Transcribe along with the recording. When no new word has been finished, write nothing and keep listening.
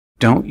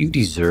don't you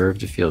deserve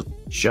to feel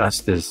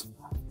just as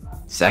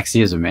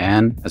sexy as a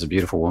man, as a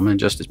beautiful woman,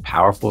 just as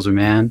powerful as a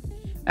man,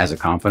 as a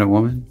confident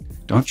woman?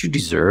 Don't you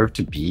deserve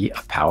to be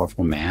a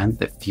powerful man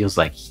that feels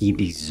like he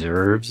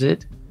deserves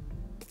it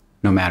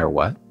no matter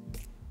what?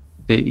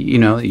 You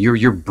know,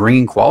 you're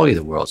bringing quality to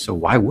the world. So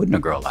why wouldn't a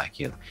girl like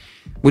you?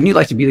 Wouldn't you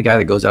like to be the guy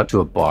that goes out to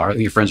a bar?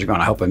 Your friends are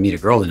going, I hope I meet a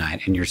girl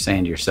tonight. And you're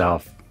saying to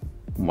yourself,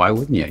 why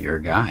wouldn't you? You're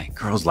a guy.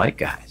 Girls like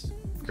guys.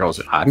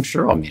 Girls, I'm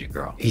sure I'll meet a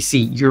girl. You see,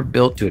 you're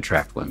built to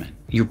attract women.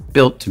 You're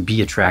built to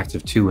be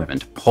attractive to women,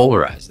 to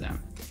polarize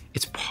them.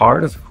 It's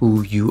part of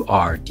who you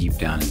are deep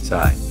down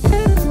inside.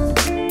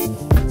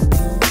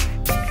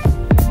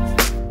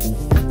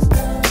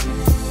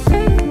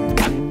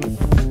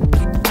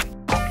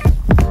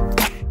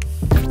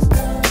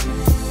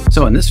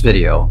 So in this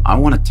video, I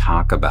want to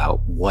talk about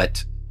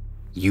what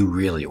you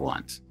really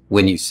want.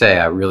 When you say,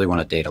 I really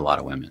want to date a lot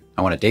of women.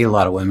 I want to date a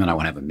lot of women. I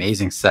want to have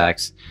amazing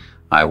sex.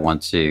 I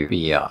want to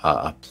be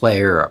a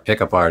player or a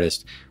pickup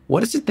artist.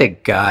 What is it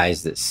that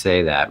guys that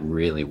say that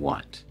really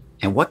want?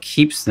 And what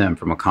keeps them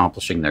from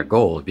accomplishing their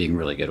goal of being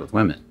really good with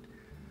women?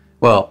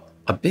 Well,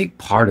 a big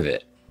part of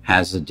it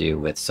has to do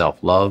with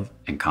self-love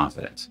and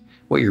confidence.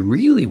 What you're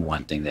really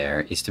wanting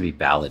there is to be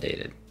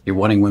validated. You're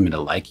wanting women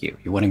to like you.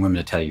 You're wanting women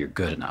to tell you you're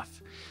good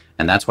enough.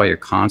 And that's why you're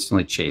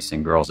constantly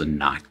chasing girls and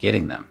not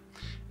getting them.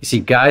 You see,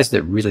 guys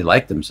that really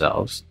like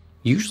themselves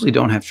usually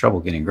don't have trouble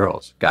getting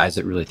girls. Guys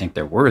that really think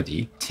they're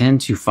worthy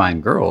tend to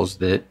find girls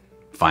that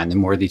find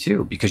them worthy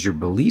too, because your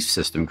belief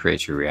system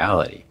creates your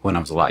reality. When I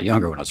was a lot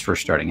younger, when I was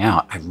first starting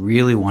out, I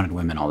really wanted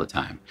women all the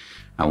time.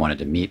 I wanted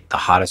to meet the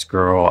hottest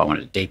girl. I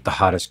wanted to date the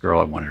hottest girl.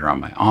 I wanted her on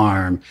my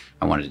arm.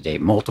 I wanted to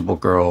date multiple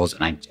girls.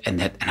 And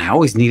I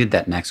always needed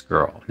that next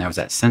girl. And there was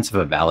that sense of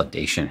a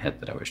validation hit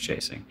that I was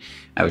chasing.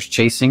 I was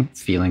chasing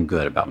feeling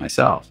good about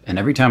myself. And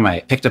every time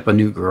I picked up a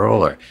new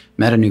girl or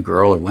met a new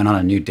girl or went on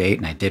a new date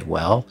and I did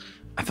well,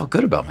 I felt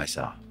good about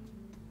myself.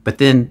 But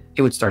then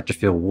it would start to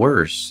feel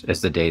worse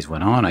as the days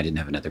went on. I didn't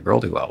have another girl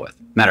to go out with.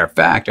 Matter of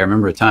fact, I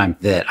remember a time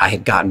that I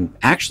had gotten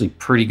actually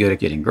pretty good at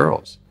getting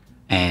girls.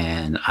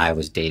 And I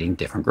was dating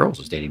different girls.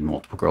 I was dating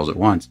multiple girls at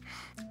once.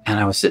 And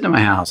I was sitting in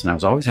my house and I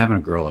was always having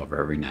a girl over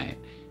every night.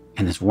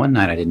 And this one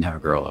night I didn't have a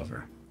girl over.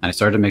 And I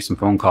started to make some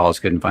phone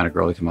calls, couldn't find a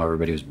girl to come over.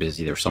 Everybody was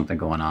busy. There was something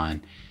going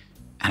on.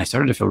 And I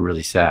started to feel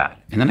really sad.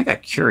 And then I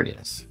got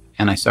curious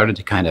and I started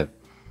to kind of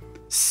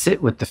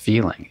sit with the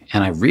feeling.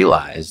 And I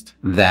realized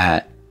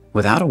that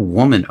without a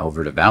woman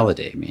over to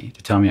validate me,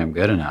 to tell me I'm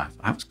good enough,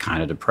 I was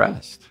kind of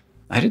depressed.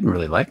 I didn't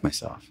really like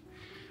myself.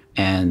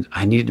 And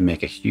I needed to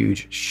make a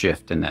huge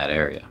shift in that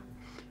area.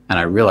 And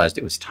I realized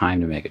it was time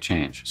to make a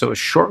change. So it was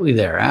shortly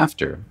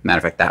thereafter, matter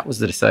of fact, that was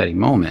the deciding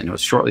moment. And it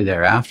was shortly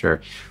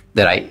thereafter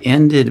that I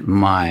ended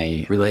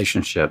my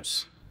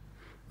relationships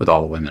with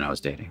all the women I was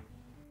dating.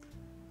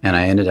 And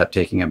I ended up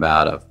taking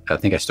about, I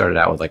think I started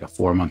out with like a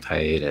 4-month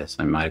hiatus.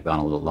 I might've gone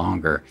a little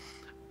longer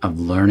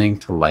of learning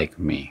to like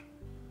me,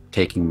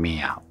 taking me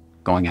out,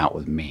 going out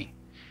with me.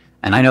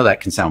 And I know that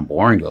can sound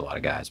boring to a lot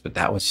of guys, but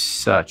that was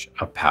such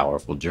a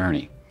powerful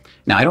journey.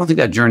 Now, I don't think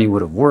that journey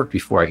would have worked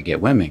before I could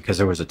get women, because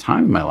there was a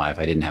time in my life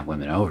I didn't have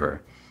women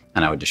over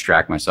and I would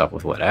distract myself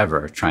with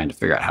whatever, trying to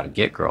figure out how to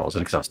get girls.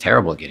 And because I was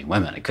terrible at getting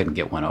women, I couldn't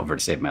get one over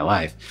to save my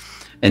life.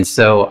 And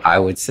so I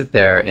would sit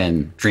there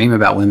and dream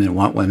about women,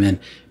 want women.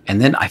 And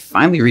then I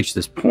finally reached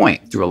this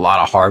point through a lot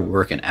of hard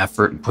work and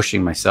effort and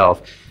pushing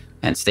myself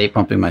and state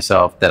pumping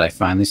myself that I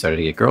finally started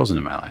to get girls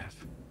into my life.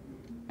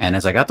 And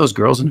as I got those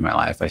girls into my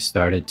life, I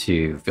started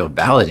to feel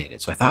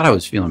validated. So I thought I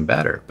was feeling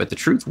better. But the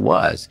truth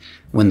was,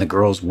 when the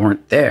girls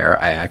weren't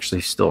there, I actually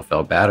still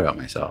felt bad about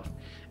myself.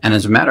 And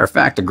as a matter of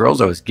fact, the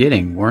girls I was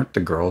getting weren't the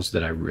girls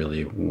that I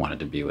really wanted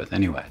to be with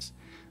anyways.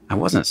 I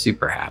wasn't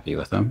super happy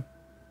with them.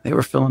 They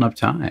were filling up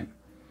time.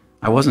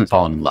 I wasn't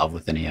falling in love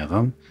with any of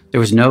them. There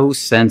was no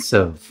sense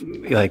of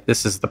like,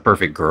 this is the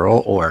perfect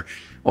girl, or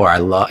I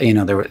love, you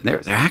know, they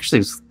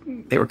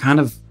were kind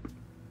of,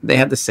 they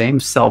had the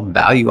same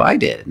self-value I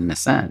did in a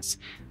sense.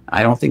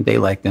 I don't think they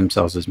liked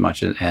themselves as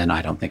much, and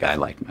I don't think I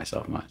liked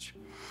myself much.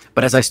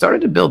 But as I started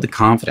to build the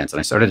confidence and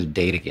I started to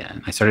date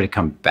again, I started to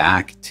come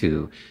back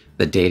to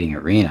the dating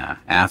arena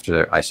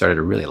after I started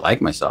to really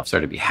like myself,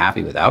 started to be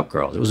happy without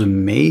girls. It was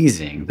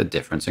amazing the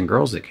difference in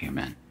girls that came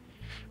in.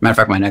 Matter of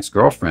fact, my next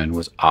girlfriend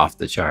was off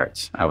the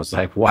charts. I was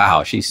like,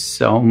 wow, she's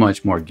so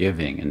much more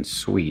giving and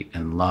sweet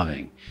and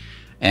loving.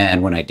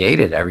 And when I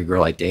dated, every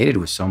girl I dated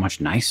was so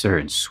much nicer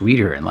and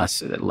sweeter and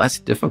less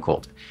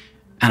difficult.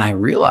 And I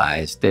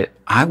realized that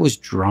I was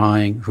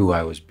drawing who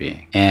I was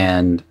being.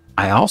 And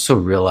I also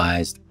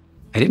realized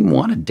I didn't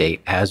want to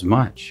date as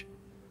much.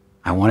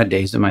 I wanted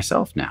days to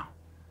myself now.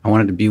 I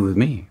wanted to be with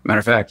me. Matter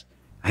of fact,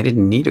 I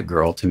didn't need a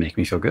girl to make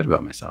me feel good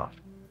about myself.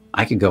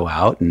 I could go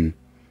out and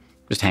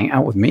just hang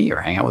out with me, or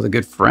hang out with a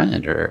good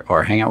friend,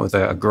 or hang out with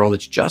a girl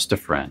that's just a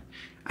friend.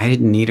 I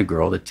didn't need a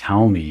girl to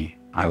tell me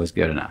I was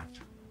good enough.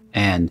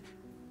 And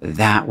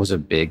that was a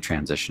big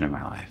transition in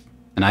my life.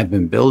 And I've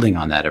been building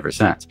on that ever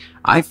since.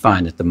 I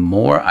find that the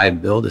more I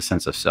build a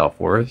sense of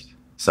self-worth,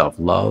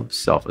 self-love,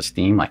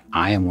 self-esteem, like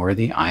I am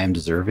worthy, I am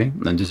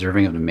deserving. I'm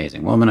deserving of an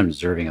amazing woman. I'm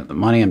deserving of the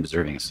money. I'm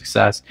deserving of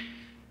success.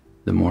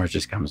 The more it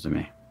just comes to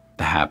me,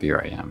 the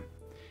happier I am.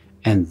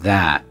 And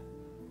that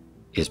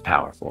is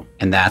powerful.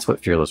 And that's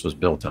what Fearless was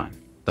built on.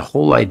 The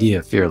whole idea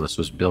of Fearless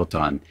was built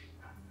on,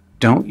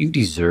 don't you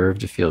deserve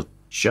to feel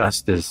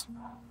just as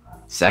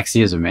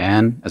sexy as a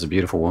man, as a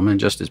beautiful woman,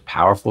 just as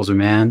powerful as a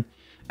man,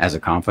 as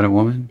a confident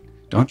woman?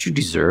 Don't you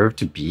deserve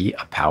to be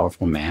a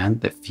powerful man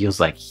that feels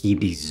like he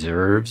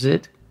deserves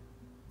it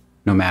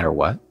no matter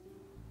what?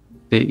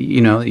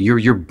 You know,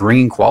 you're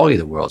bringing quality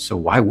to the world. So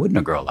why wouldn't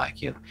a girl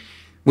like you?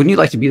 Wouldn't you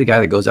like to be the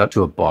guy that goes out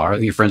to a bar?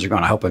 Your friends are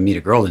going, I hope I meet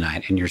a girl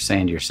tonight. And you're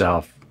saying to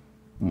yourself,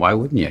 why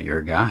wouldn't you? You're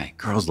a guy.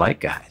 Girls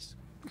like guys.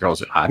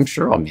 Girls, I'm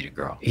sure I'll meet a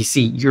girl. You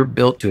see, you're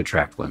built to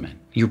attract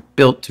women. You're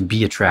built to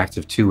be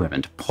attractive to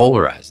women, to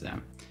polarize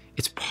them.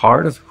 It's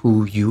part of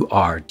who you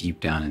are deep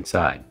down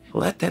inside.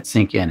 Let that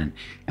sink in.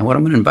 And what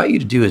I'm going to invite you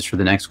to do is for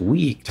the next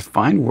week to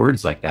find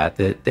words like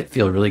that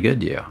feel really good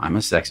to you. I'm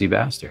a sexy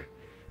bastard.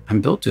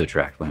 I'm built to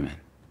attract women.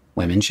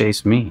 Women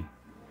chase me.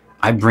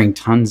 I bring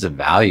tons of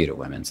value to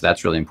women. So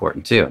that's really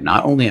important too.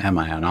 Not only am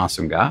I an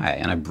awesome guy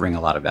and I bring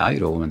a lot of value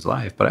to a woman's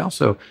life, but I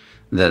also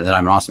that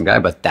I'm an awesome guy,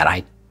 but that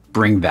I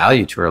bring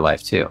value to her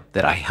life too,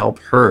 that I help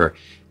her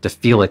to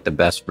feel like the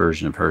best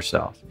version of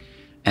herself.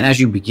 And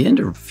as you begin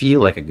to feel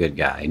like a good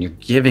guy and you're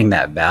giving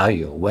that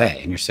value away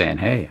and you're saying,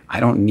 hey, I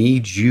don't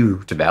need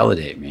you to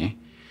validate me.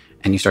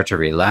 And you start to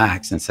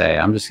relax and say,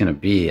 I'm just going to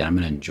be, and I'm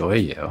going to enjoy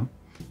you.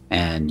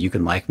 And you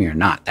can like me or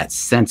not. That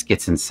sense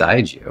gets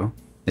inside you.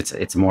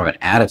 It's more of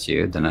an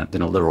attitude than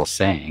a literal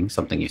saying,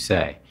 something you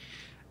say.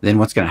 Then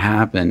what's going to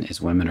happen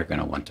is women are going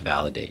to want to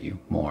validate you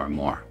more and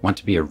more, want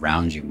to be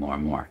around you more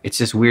and more. It's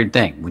this weird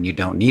thing. When you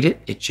don't need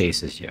it, it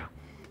chases you.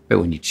 But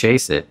when you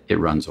chase it, it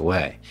runs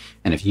away.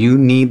 And if you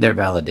need their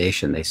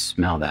validation, they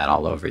smell that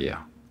all over you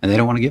and they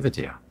don't want to give it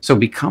to you. So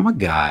become a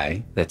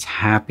guy that's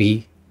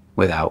happy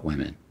without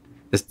women.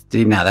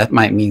 Now that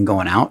might mean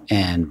going out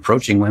and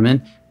approaching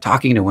women,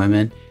 talking to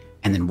women,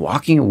 and then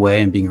walking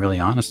away and being really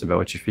honest about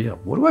what you feel.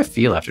 What do I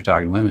feel after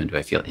talking to women? Do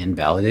I feel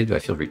invalidated? Do I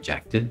feel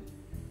rejected?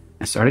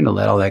 And starting to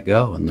let all that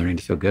go and learning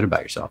to feel good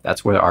about yourself.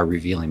 That's where our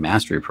Revealing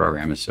Mastery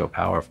program is so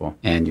powerful.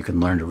 And you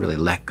can learn to really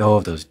let go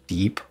of those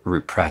deep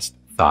repressed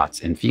thoughts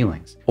and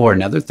feelings. Or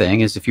another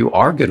thing is if you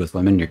are good with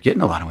women, you're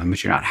getting a lot of women,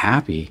 but you're not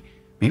happy,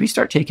 maybe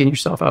start taking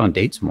yourself out on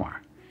dates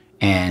more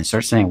and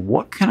start saying,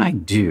 what can I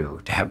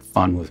do to have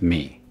fun with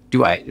me?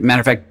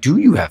 Matter of fact, do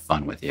you have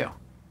fun with you?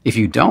 If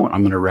you don't,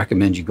 I'm going to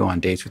recommend you go on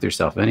dates with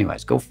yourself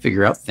anyways. Go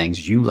figure out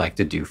things you like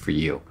to do for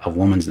you. A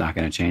woman's not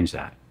going to change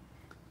that.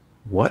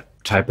 What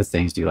type of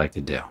things do you like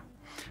to do?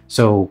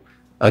 So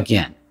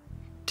again,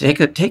 take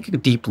a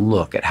deep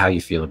look at how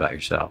you feel about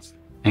yourself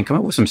and come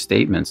up with some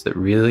statements that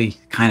really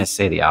kind of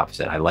say the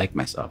opposite. I like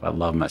myself. I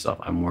love myself.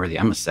 I'm worthy.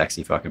 I'm a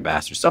sexy fucking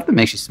bastard. Stuff that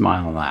makes you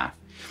smile and laugh.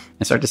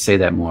 And start to say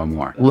that more and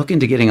more. Look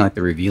into getting like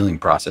the Revealing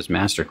Process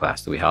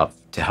Masterclass that we have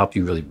to help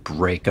you really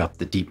break up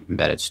the deep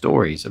embedded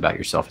stories about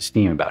your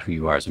self-esteem, about who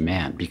you are as a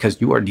man,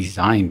 because you are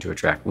designed to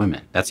attract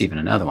women. That's even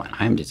another one.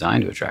 I am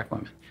designed to attract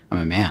women. I'm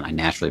a man. I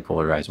naturally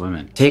polarize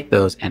women. Take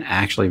those and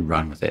actually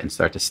run with it and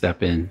start to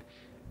step in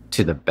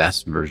to the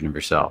best version of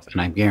yourself.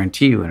 And I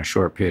guarantee you in a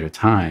short period of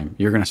time,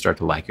 you're going to start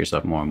to like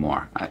yourself more and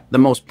more. The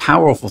most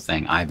powerful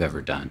thing I've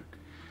ever done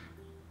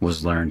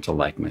was learn to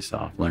like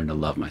myself, learn to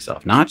love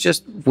myself. Not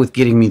just with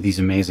getting me these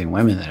amazing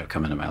women that have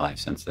come into my life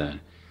since then,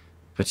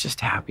 but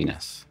just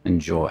happiness and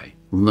joy.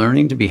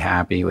 Learning to be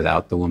happy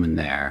without the woman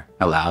there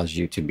allows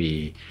you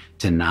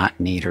to not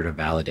need her to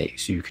validate you,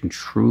 so you can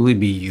truly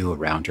be you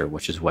around her,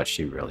 which is what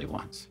she really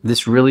wants.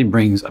 This really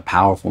brings a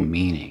powerful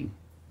meaning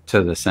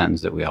to the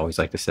sentence that we always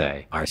like to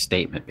say, our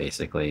statement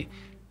basically,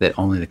 that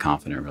only the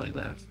confident really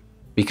live.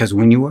 Because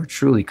when you are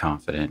truly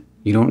confident,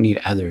 you don't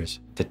need others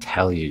to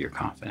tell you you're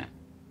confident.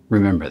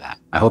 Remember that.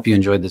 I hope you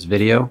enjoyed this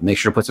video. Make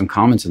sure to put some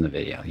comments in the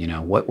video. You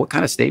know, what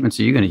kind of statements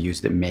are you going to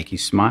use that make you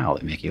smile,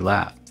 that make you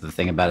laugh? The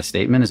thing about a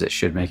statement is it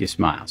should make you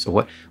smile. So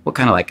what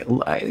kind of, like,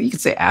 you could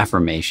say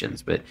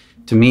affirmations, but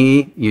to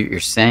me,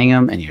 you're saying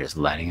them and you're just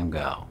letting them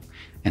go.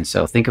 And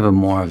so think of them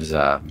more as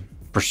a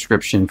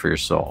prescription for your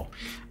soul.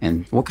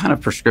 And what kind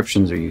of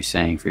prescriptions are you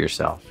saying for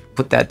yourself?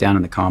 Put that down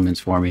in the comments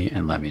for me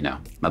and let me know.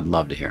 I'd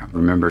love to hear them.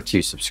 Remember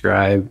to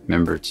subscribe.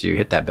 Remember to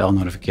hit that bell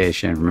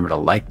notification. Remember to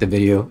like the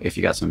video if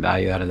you got some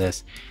value out of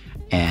this.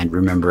 And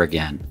remember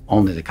again,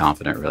 only the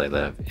confident really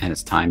live. And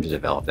it's time to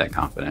develop that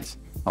confidence.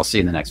 I'll see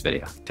you in the next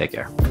video. Take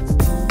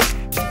care.